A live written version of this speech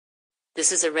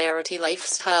This is a Rarity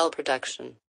Lifestyle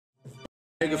production.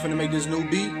 Nigga finna make this new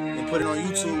beat and put it on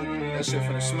YouTube. That shit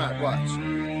finna smack. Watch.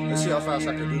 Let's see how fast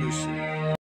I can do this shit.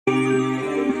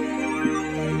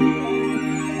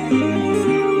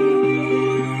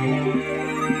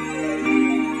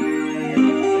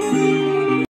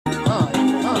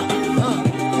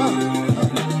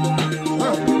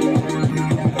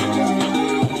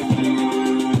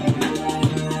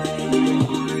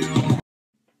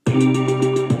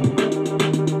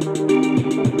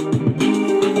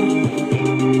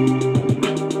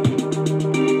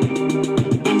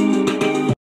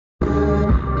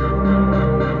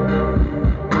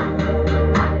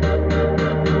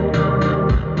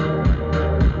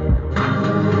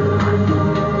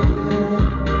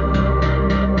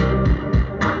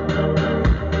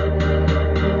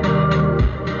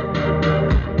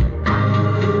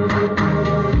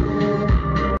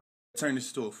 Turn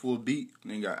this to a full beat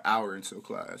and then got an hour until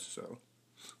class, so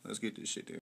let's get this shit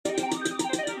there.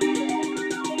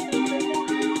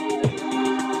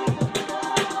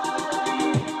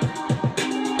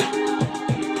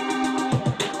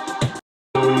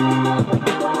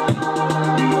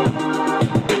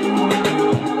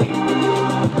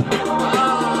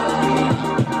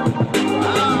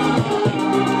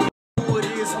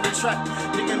 Track.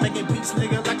 Nigga making beats,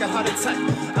 nigga, like a heart attack.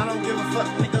 I don't give a fuck,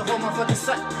 nigga, hold my fucking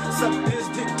sack. Suck this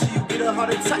dick till you get a heart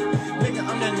attack. Nigga,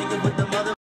 I'm that nigga with the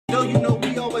mother. Yo, you know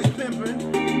we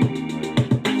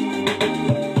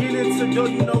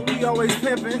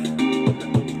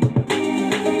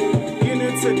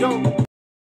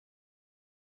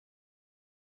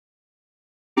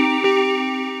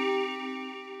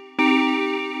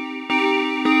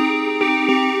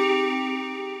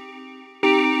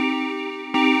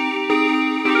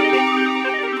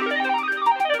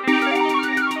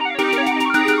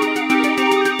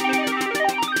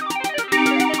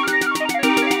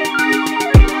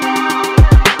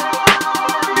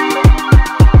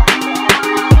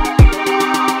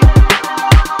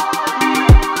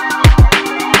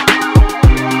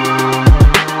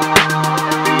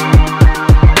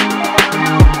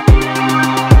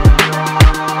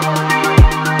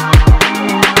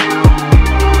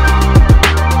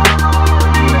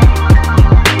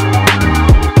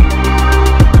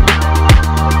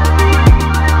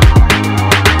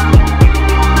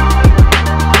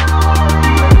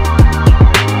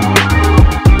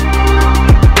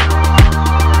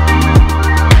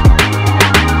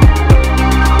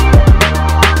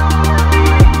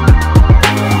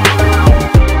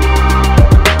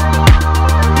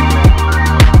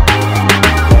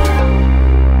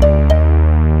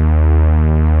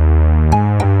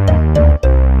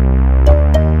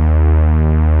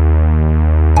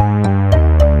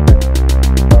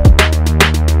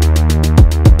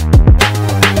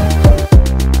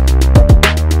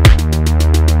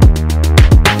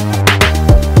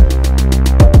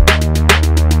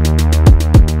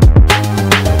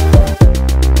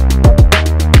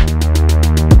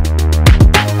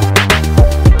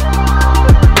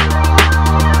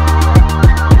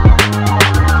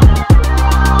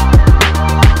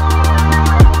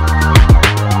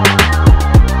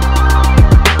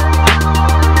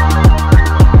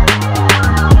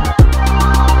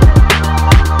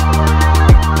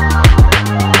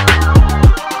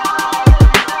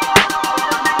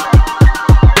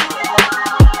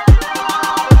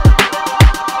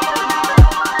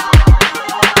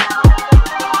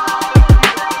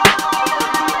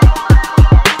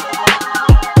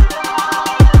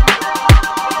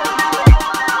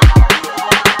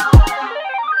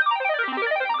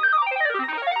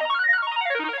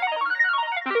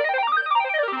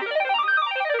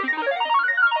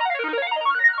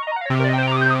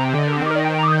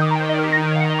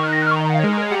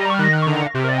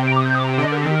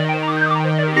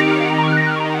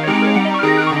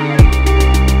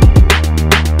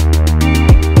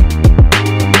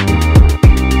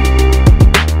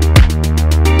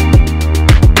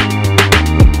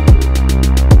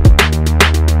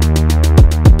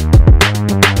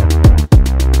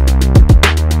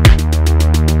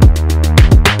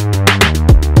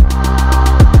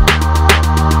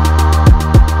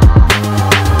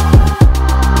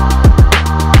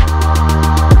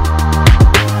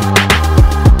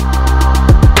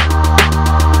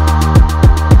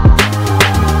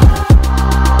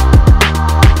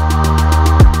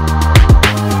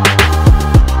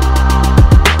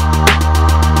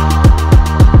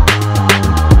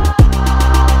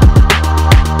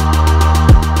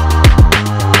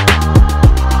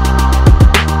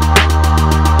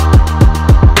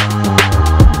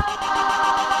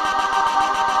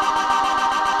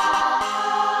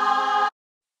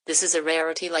This is a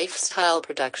Rarity Lifestyle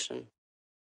production.